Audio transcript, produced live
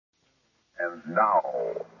And now,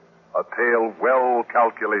 a tale well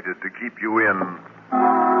calculated to keep you in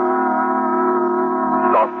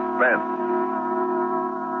suspense.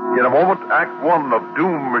 In a moment, Act One of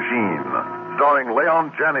Doom Machine, starring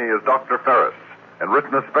Leon Janney as Dr. Ferris, and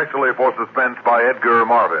written especially for Suspense by Edgar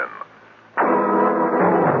Marvin.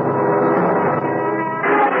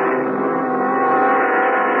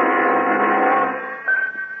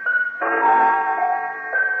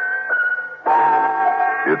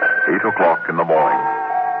 It's 8 o'clock in the morning,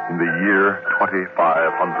 in the year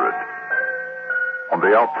 2500. On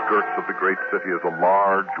the outskirts of the great city is a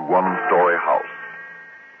large one-story house.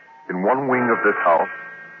 In one wing of this house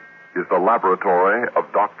is the laboratory of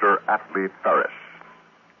Dr. Atlee Ferris,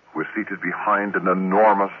 who is seated behind an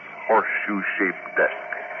enormous horseshoe-shaped desk,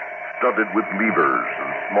 studded with levers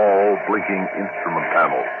and small blinking instrument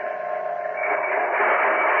panels.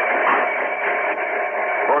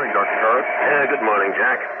 Morning, Dr. Ferris. Good morning,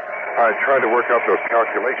 Jack. I tried to work out those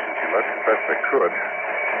calculations you left as best I could.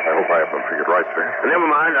 I hope I have them figured right, sir. Never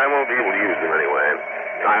mind, I won't be able to use them anyway.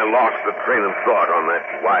 I lost the train of thought on that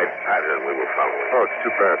wide pattern we were following. Oh, it's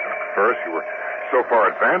too bad, Dr. Ferris. You were so far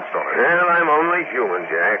advanced on it. Well, I'm only human,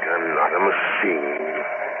 Jack. I'm not a machine.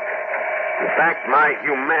 In fact, my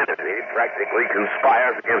humanity practically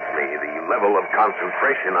conspires against me. The level of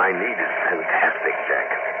concentration I need is fantastic, Jack.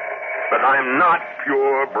 But I'm not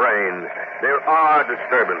pure brain. There are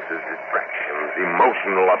disturbances, distractions,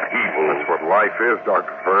 emotional upheaval. That's what life is,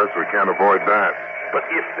 Dr. Ferris. We can't avoid that. But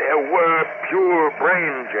if there were pure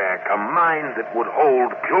brain, Jack, a mind that would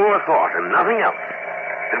hold pure thought and nothing else,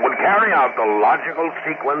 that would carry out the logical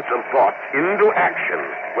sequence of thoughts into action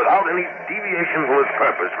without any deviation from its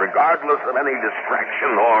purpose, regardless of any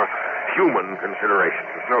distraction or human consideration.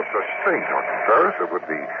 There's no such thing, Dr. Ferris. It would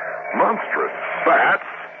be monstrous. Perhaps.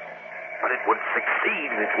 But it would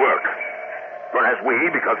succeed in its work. Whereas we,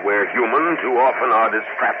 because we're human, too often are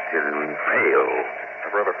distracted and fail.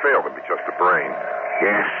 I'd rather fail than be just a brain.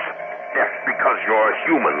 Yes, because you're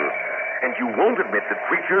human. And you won't admit that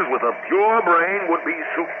creatures with a pure brain would be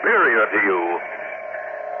superior to you.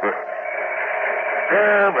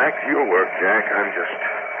 Well, back to your work, Jack. I'm just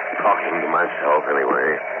talking to myself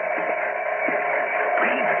anyway.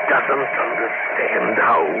 He doesn't understand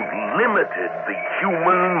how limited the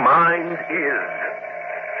human mind is.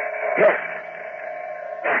 Yes,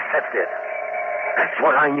 that's it. That's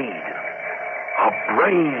what I need. A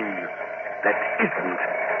brain that isn't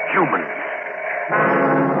human.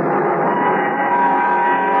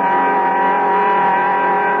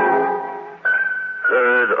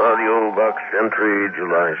 Third audio box entry,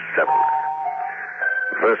 July 7th.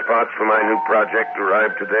 The first parts for my new project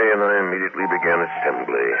arrived today, and I immediately began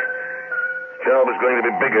assembly. The job was going to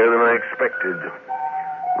be bigger than I expected.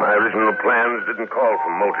 My original plans didn't call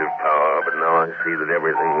for motive power, but now I see that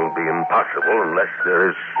everything will be impossible unless there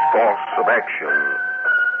is force of action.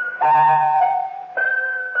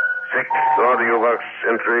 Sixth audio box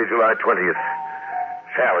entry, July 20th.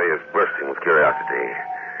 Sally is bursting with curiosity.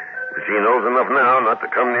 She knows enough now not to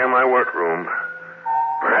come near my workroom.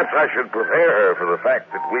 Perhaps I should prepare her for the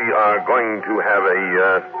fact that we are going to have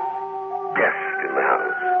a guest in the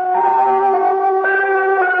house.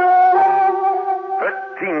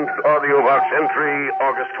 13th audio box entry,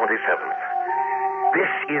 August 27th.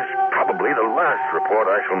 This is probably the last report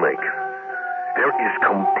I shall make. There is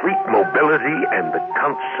complete mobility and the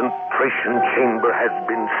concentration chamber has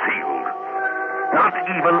been sealed. Not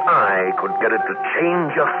even I could get it to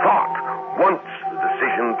change a thought once the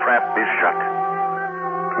decision trap is shut.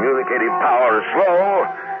 Communicative power is slow,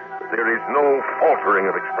 but there is no faltering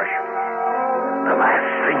of expression. The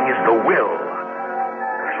last thing is the will.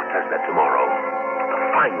 I shall test that tomorrow. The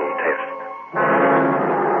final test.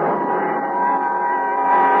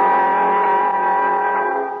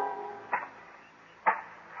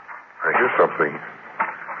 I hear something.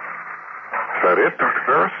 Is that it, Dr.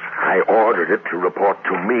 Ferris? I ordered it to report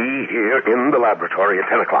to me here in the laboratory at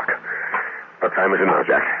 10 o'clock. What time is it now,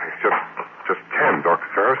 Jack? It's just 10, Dr.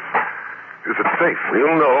 Ferris. Is it safe?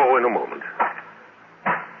 We'll know in a moment.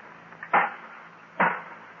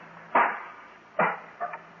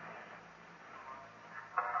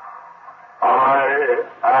 I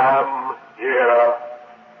am here,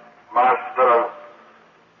 Master.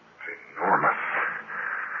 It's enormous.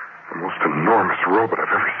 The most enormous robot I've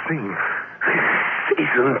ever seen. This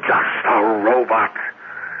isn't just a robot.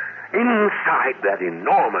 Inside that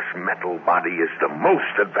enormous metal body is the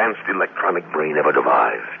most advanced electronic brain ever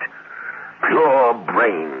devised. Pure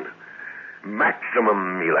brain.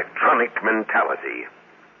 Maximum electronic mentality.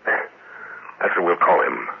 That's what we'll call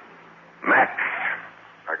him. Max.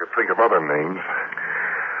 I could think of other names.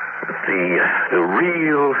 The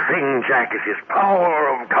real thing, Jack, is his power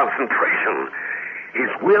of concentration. His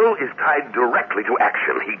will is tied directly to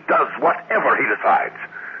action. He does whatever he decides.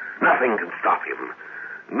 Nothing can stop him.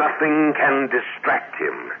 Nothing can distract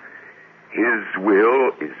him. His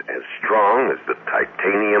will is as strong as the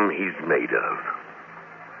titanium he's made of.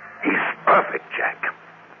 He's perfect, Jack.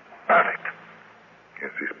 Perfect.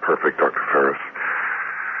 Yes, he's perfect, Dr. Ferris.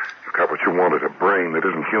 You've got what you wanted, a brain that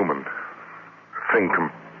isn't human. A thing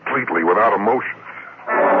completely without emotions.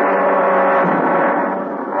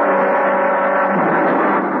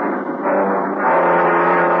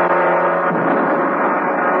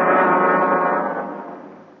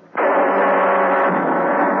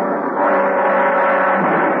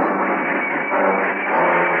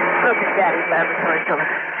 Laboratory,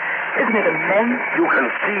 Philip. Isn't it immense? You can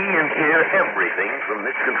see and hear everything from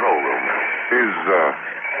this control room. Is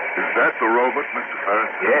that the robot, Mr.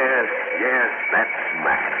 Ferris? Yes, that's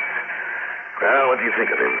Max. Well, what do you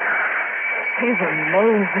think of him? He's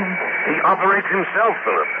amazing. He operates himself,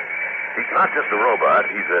 Philip. He's not just a robot.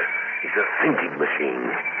 He's a thinking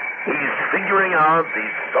machine. He's figuring out the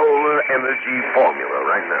solar energy formula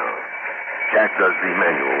right now. Jack does the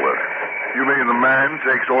manual work. You mean the man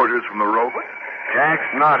takes orders from the robot?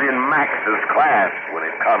 Jack's not in Max's class when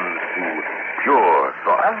it comes to pure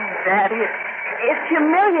thought. Oh, Daddy, it's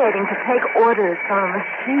humiliating to take orders from a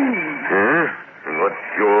machine. And what's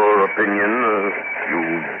your opinion, you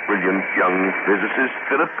brilliant young physicist,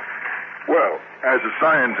 Philip? Well, as a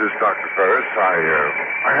scientist, Dr. Ferris,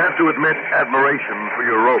 I have to admit admiration for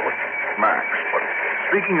your robot, Max. But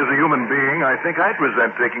speaking as a human being, I think I'd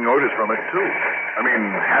resent taking orders from it, too. I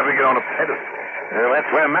mean, having it on a pedestal. Well,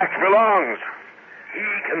 that's where Max belongs. He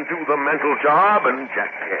can do the mental job, and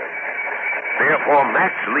Jack can't. Therefore,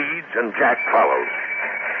 Max leads and Jack follows.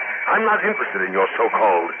 I'm not interested in your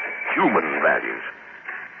so-called human values.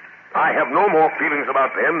 I have no more feelings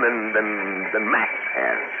about them than Max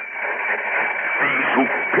has. The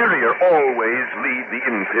superior always lead the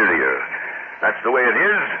inferior. That's the way it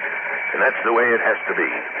is, and that's the way it has to be.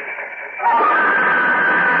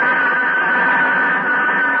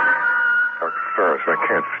 Dr. Ferris, I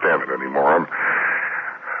can't stand it anymore.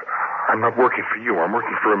 I'm not working for you. I'm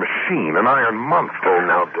working for a machine, an iron monster. Oh,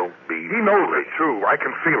 now don't be... He knows it, too. I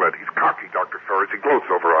can feel it. He's cocky, Dr. Ferris. He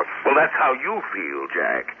gloats over us. Well, that's how you feel,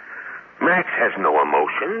 Jack. Max has no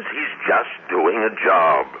emotions. He's just doing a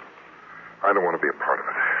job. I don't want to be a part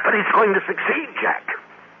of it. But he's going to succeed, Jack.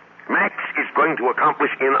 Max is going to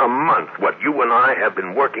accomplish in a month what you and I have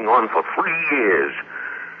been working on for 3 years.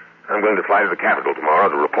 I'm going to fly to the Capitol tomorrow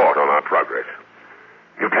to report on our progress.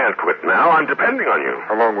 You can't quit now. I'm depending on you.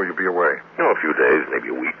 How long will you be away? A few days, maybe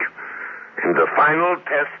a week. And the final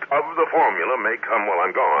test of the formula may come while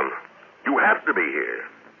I'm gone. You have to be here.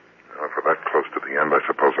 If we're that close to the end, I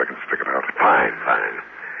suppose I can stick it out. Fine.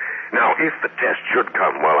 Now, if the test should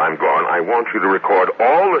come while I'm gone, I want you to record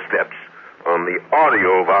all the steps on the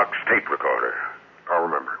AudioVox tape recorder. I'll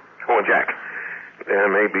remember. Oh, Jack, there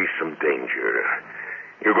may be some danger.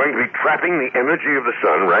 You're going to be trapping the energy of the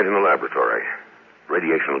sun right in the laboratory.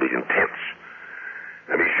 Radiation will be intense.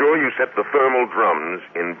 Now, be sure you set the thermal drums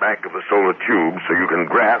in back of the solar tube so you can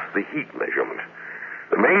graph the heat measurement.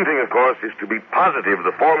 The main thing, of course, is to be positive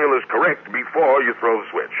the formula's correct before you throw the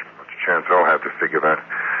switch. What's a chance I'll have to figure that?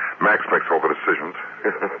 Max makes all the decisions.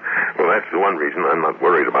 Well, that's the one reason I'm not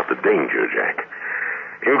worried about the danger, Jack.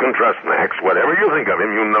 You can trust Max. Whatever you think of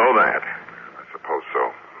him, you know that. I suppose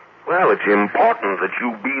so. Well, it's important that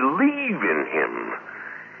you believe in him.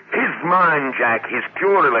 His mind, Jack, his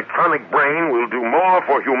pure electronic brain will do more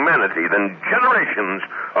for humanity than generations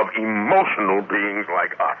of emotional beings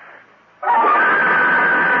like us.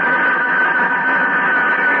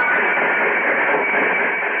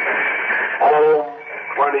 Home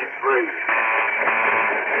 23.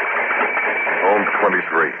 Home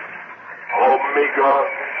 23. Omega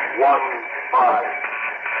 15.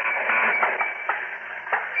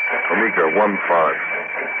 Omega 15.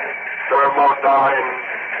 Thermodyne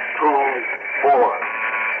 24.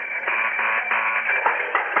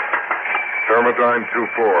 Thermodyne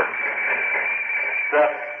 24.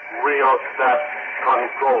 Set rheostat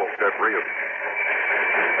control. That real.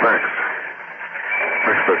 Max,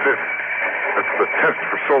 that's it. That's the test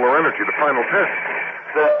for solar energy, the final test.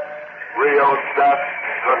 Set rheostat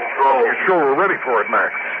control. You sure we're ready for it,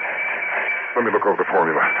 Max? Let me look over the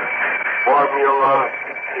formula. Formula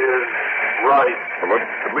is right. Well,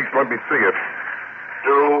 at least let me see it.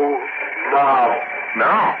 Do now.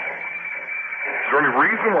 Now? Is there any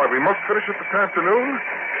reason why we must finish it this afternoon?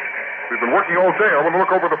 We've been working all day. I want to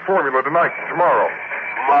look over the formula tonight and tomorrow.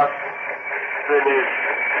 Must finish.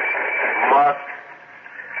 Must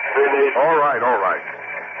finished. All right. Nothing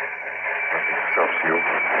stops you.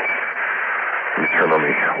 You turn on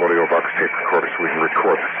the audio box tape recorder so we can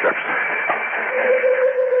record the steps.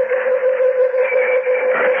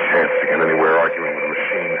 Not a chance to get anywhere arguing with a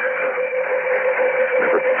machine.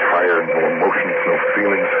 Never tired, no emotions, no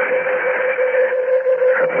feelings.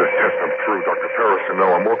 After this test, I'm through. Dr. Ferris, and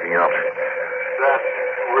now I'm walking out. Set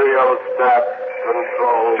rheostat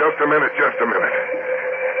control. Just a minute.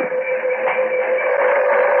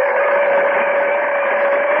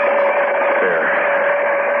 There.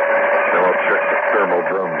 Now I'll check the thermal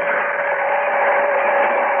drums.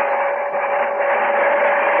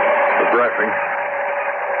 The graphing.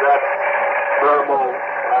 Set thermal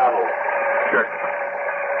panel. Check.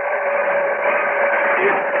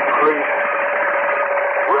 Increase.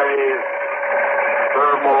 Raise.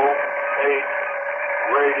 Thermal 8.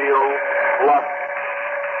 Radio flux.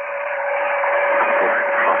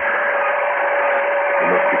 Hot. You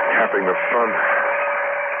must be tapping the sun.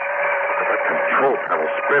 Look at that control panel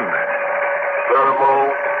spin. Thermal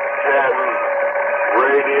 10.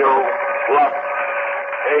 Radio flux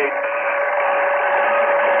 8.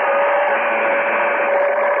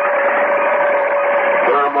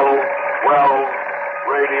 Thermal 12.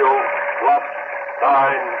 Radio flux 9.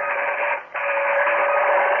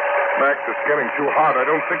 Max, it's getting too hot. I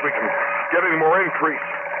don't think we can get any more increase.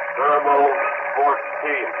 Thermal 14.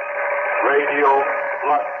 Radio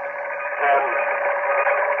flux 10.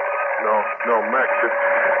 No, Max,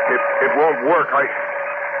 it won't work. I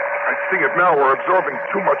see it now. We're absorbing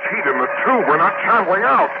too much heat in the tube. We're not channeling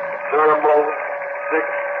out. Thermal 16.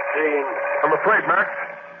 I'm afraid, Max.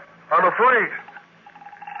 I'm afraid.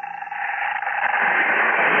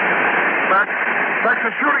 Max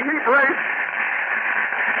is shooting heat rays.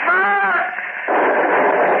 Max!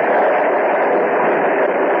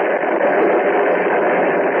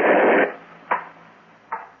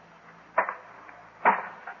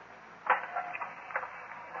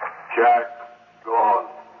 Jack gone.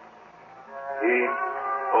 Heat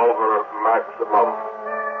over maximum.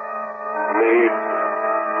 Need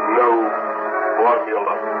new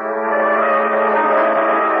formula.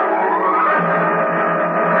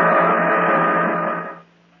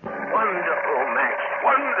 Wonderful, Max.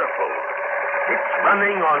 Wonderful. It's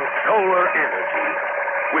running on solar energy.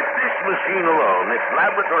 With this machine alone, this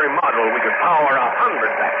laboratory model, we could power 100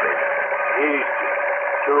 batteries. Heat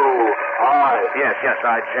too high. Yes,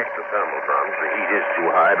 I checked the thermal drums. The heat is too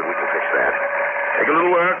high, but we can fix that. Take a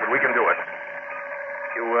little work, but we can do it.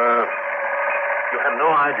 You have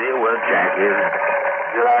no idea where Jack is?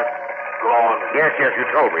 Jack gone. Yes, you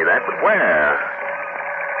told me that, but where?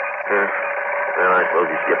 Well, I suppose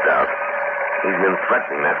he skipped out. He's been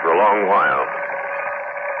threatening that for a long while.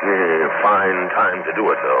 Fine time to do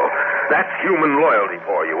it, though. That's human loyalty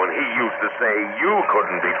for you, and he used to say you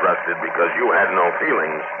couldn't be trusted because you had no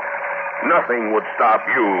feelings. Nothing would stop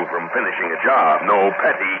you from finishing a job. No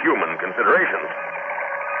petty human considerations.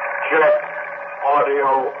 Check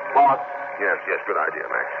audio box. Yes, good idea,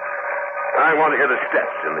 Max. I want to hear the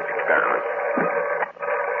steps in this experiment.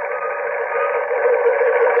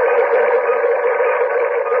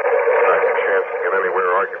 Not a chance to get anywhere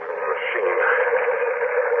arguing with the machine.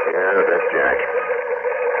 Yeah, that's Jack.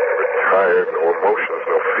 Never tired, no emotions,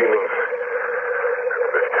 no feelings. After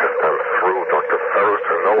this test, I'm through. Dr. Ferris,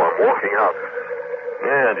 and no, I'm walking out.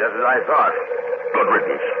 Yeah, just as I thought. Good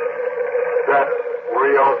riddance. Set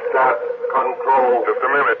rheostat control. Just a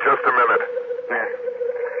minute. Yeah.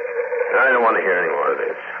 I don't want to hear any more of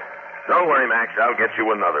this. Don't worry, Max. I'll get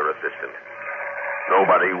you another assistant.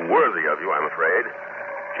 Nobody worthy of you, I'm afraid.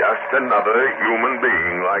 Just another human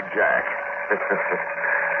being like Jack.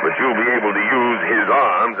 But you'll be able to use his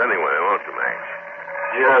arms anyway, won't you, Max?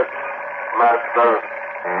 Yes, master.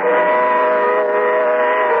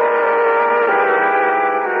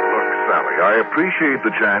 Look, Sally, I appreciate the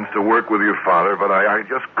chance to work with your father, but I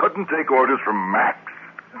just couldn't take orders from Max.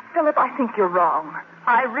 Philip, I think you're wrong.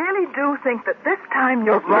 I really do think that this time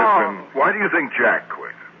you're wrong. Listen, why do you think Jack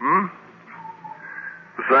quit?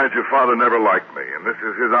 Besides, your father never liked me, and this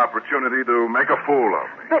is his opportunity to make a fool of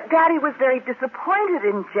me. But Daddy was very disappointed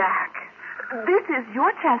in Jack. This is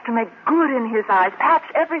your chance to make good in his eyes, patch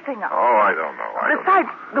everything up. Oh, I don't know. Besides,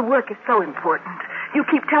 the work is so important. You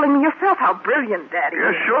keep telling me yourself how brilliant Daddy is.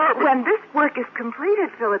 Yeah, sure, but... When this work is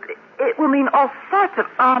completed, Philip, it will mean all sorts of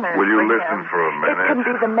honors. Will you for listen him. for a minute? It can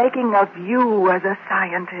be the making of you as a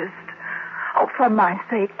scientist. Oh, for my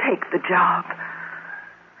sake, take the job.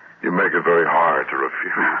 You make it very hard to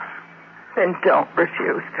refuse. Then don't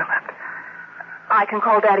refuse, Philip. I can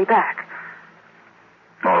call Daddy back.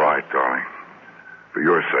 All right, darling. For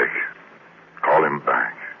your sake, call him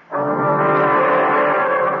back.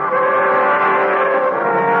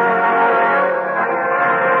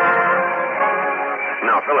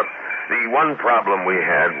 one problem we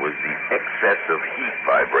had was the excess of heat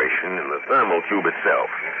vibration in the thermal tube itself.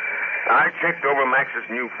 I checked over Max's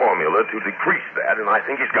new formula to decrease that, and I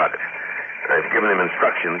think he's got it. I've given him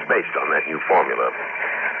instructions based on that new formula.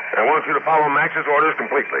 I want you to follow Max's orders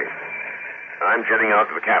completely. I'm jetting out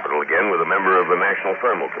to the Capitol again with a member of the National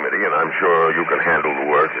Thermal Committee, and I'm sure you can handle the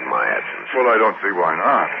work in my absence. Well, I don't see why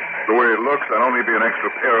not. The way it looks, I'd only be an extra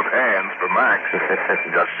pair of hands for Max.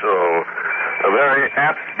 Just so. A very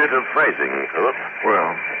apt bit of phrasing, Philip.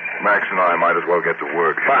 Well, Max and I might as well get to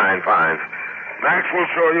work. Fine. Max will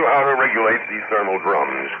show you how to regulate these thermal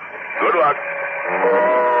drums. Good luck.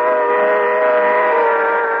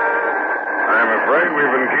 I'm afraid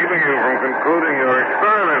we've been keeping you from concluding your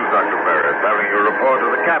experiments, Dr. Ferris, having you report to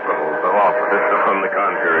the Capitol so often. On the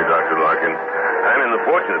contrary, Dr. Larkin, I'm in the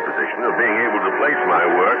fortunate position of being able to place my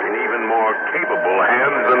work in even more capable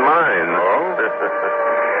hands than mine. Oh?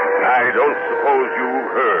 I don't suppose you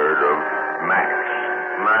heard of Max.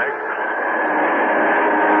 Max?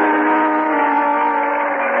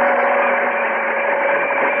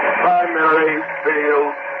 Primary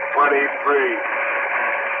field 23.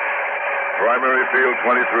 Primary field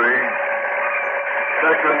 23.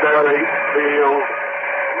 Secondary field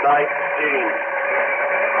 19.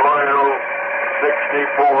 Coil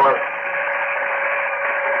 64.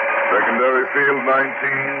 Secondary field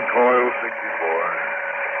 19, coil 64.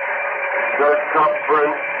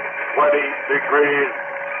 Circumference 20 degrees.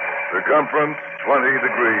 Circumference 20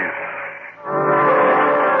 degrees.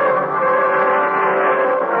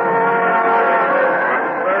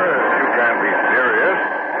 You can't be serious.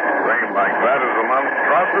 Rain like that is a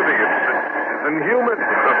monstrosity. It's inhuman.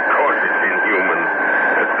 Of course it's inhuman.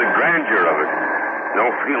 That's the grandeur of it. No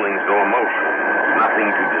feelings, no emotions, nothing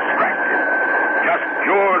to distract it. Just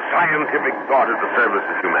pure scientific thought at the service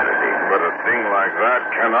of humanity. But a thing like that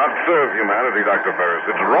cannot serve humanity, Dr. Ferris.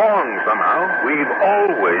 It's wrong somehow. We've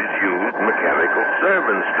always used mechanical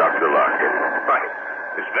servants, Dr. Larkin. Right.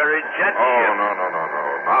 This very jet Oh, ship. no.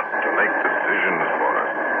 Not to make decisions for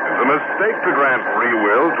us. It's a mistake to grant free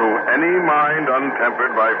will to any mind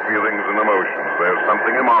untempered by feelings and emotions. There's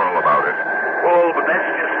something immoral about it. Oh, but that's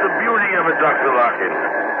just the beauty of it, Dr. Larkin.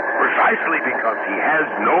 Precisely because he has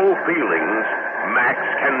no feelings, Max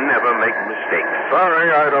can never make mistakes.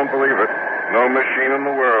 Sorry, I don't believe it. No machine in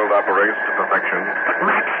the world operates to perfection. But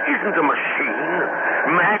Max isn't a machine.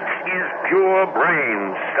 Max is pure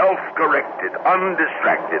brain, self-corrected,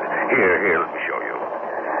 undistracted. Here, let me show you.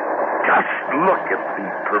 Just look at the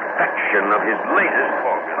perfection of his latest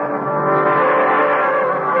formula.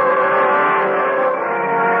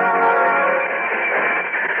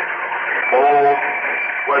 Ohm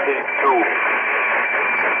 22.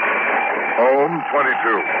 Ohm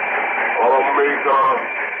 22. Omega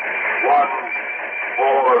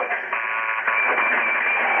 1-4.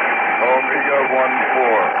 Omega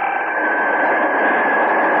 1-4.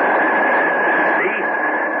 See?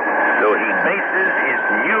 So he bases his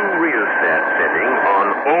new rheostat setting on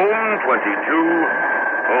Ohm 22,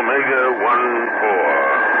 Omega 1-4.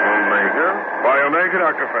 Omega? By Omega,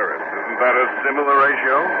 Dr. Ferris. Isn't that a similar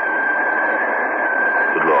ratio?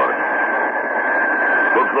 Good Lord.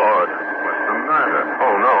 Good Lord. What's the matter?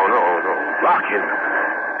 Oh, no. Larkin,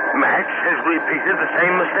 Max has repeated the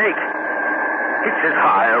same mistake. It's as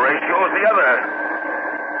high a ratio as the other.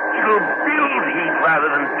 It'll build heat rather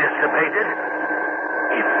than dissipate it.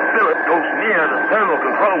 If Philip goes near the thermal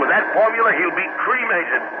control with that formula, he'll be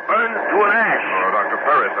cremated, burned to an ash. Oh, Dr.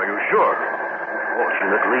 Ferris, are you sure?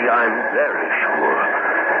 Fortunately, I'm very sure.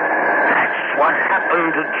 That's what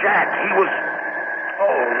happened to Jack. He was...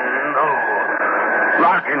 Oh, no.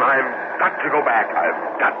 Larkin, I've got to go back.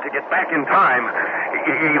 I've got to get back in time.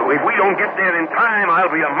 If we don't get there in time, I'll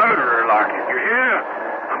be a murderer, Larkin. You hear?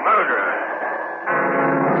 A murderer.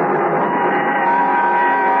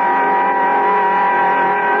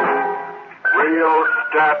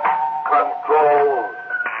 Rheostat control.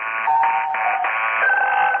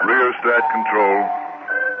 Rheostat control.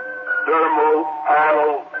 Thermal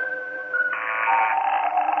panel.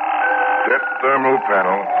 Set thermal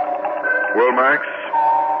panel. Well, Max,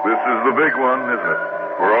 this is the big one, isn't it?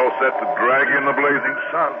 We're all set to drag in the blazing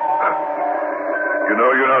sun. You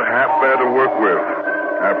know you're not half bad to work with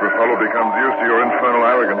after a fellow becomes used to your infernal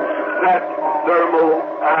arrogance. Set thermal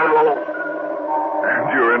panel.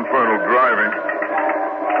 And your infernal driving.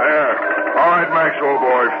 There. All right, Max, old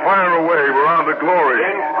boy. Fire away. We're on to glory.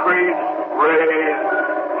 Increase raise.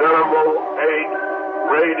 Thermal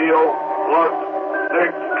 8. Radial flux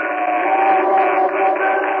 6.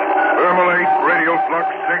 Thermal 8, radial flux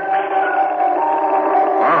 6.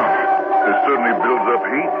 Wow. This certainly builds up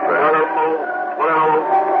heat fast. Thermal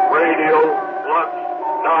 12. Radial flux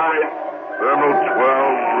 9.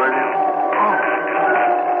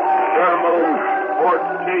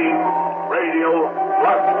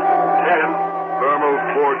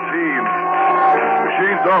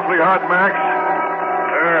 It's awfully hot, Max.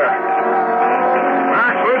 There.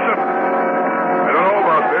 Max, listen. I don't know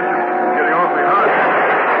about this. It's getting awfully hot.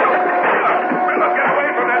 Get away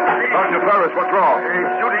from that machine. Dr. Ferris, what's wrong? He's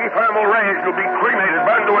shooting thermal rays. You'll be cremated,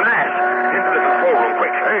 burned to an ash. Into the control room,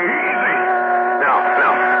 quick. Hey, easy. Now,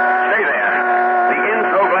 stay there. The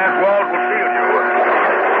info glass walls will shield you.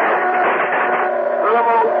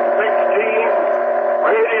 Thermal 16,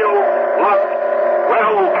 radio locked.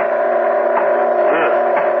 Well,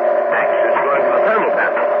 Max is going to the thermal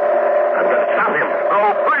panel. I'm going to stop him. Oh,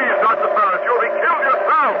 please, Dr. Ferris. You'll be killed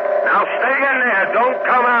yourself. Now stay in there. Don't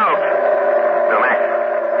come out. Now,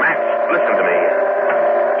 Max, listen to me.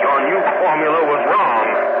 Your new formula was wrong.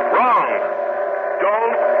 Wrong.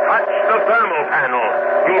 Don't touch the thermal panel.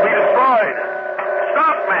 You'll be destroyed.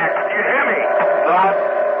 Stop, Max. Do you hear me?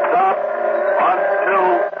 stop until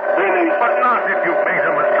finished. But not if you've made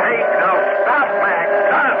a mistake. Now stop, Max.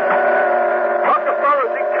 Stop. Dr.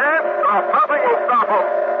 Ferris, he can't stop. Nothing will stop him.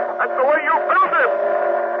 That's the way you built him.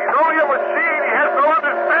 He's only a machine. He has no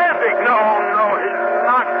understanding. No, he's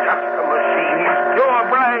not just a machine. He's pure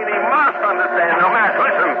brain. He must understand. Now, Max,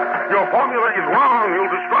 listen. Your formula is wrong.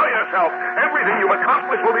 You'll destroy yourself. Everything you've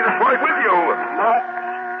accomplished will be destroyed with you. Not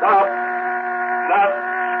stop.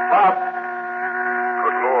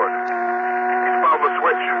 Good Lord. He's found the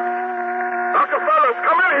switch. Dr. Ferris,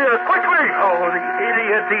 come in here, quickly. Oh, the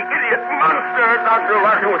idiot monster. Dr.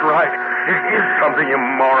 Larkin was right. It is something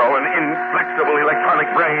immoral, an inflexible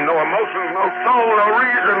electronic brain. No emotion, no soul, no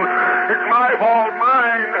reason. It's my fault,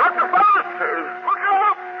 mine. Dr. Ferris, look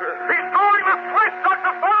out. He's throwing the switch,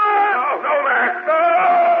 Dr. Ferris. No, Max, no!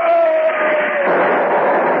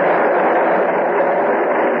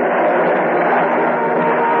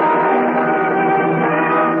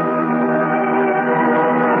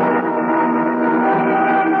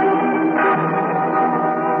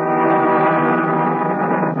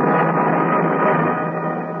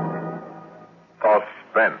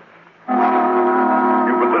 Suspense.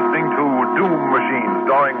 You've been listening to Doom Machine,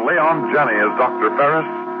 starring Leon Janney as Dr. Ferris,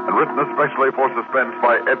 and written especially for Suspense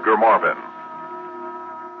by Edgar Marvin.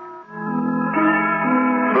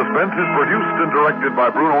 Suspense is produced and directed by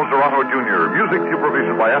Bruno Serrato Jr., music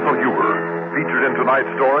supervision by Ethel Huber. Featured in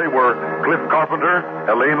tonight's story were Cliff Carpenter,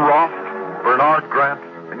 Elaine Roth, Bernard Grant,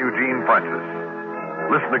 and Eugene Francis.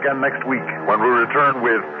 Listen again next week when we return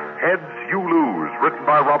with Heads You Lose, written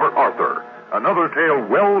by Robert Arthur. Another tale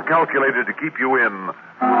well calculated to keep you in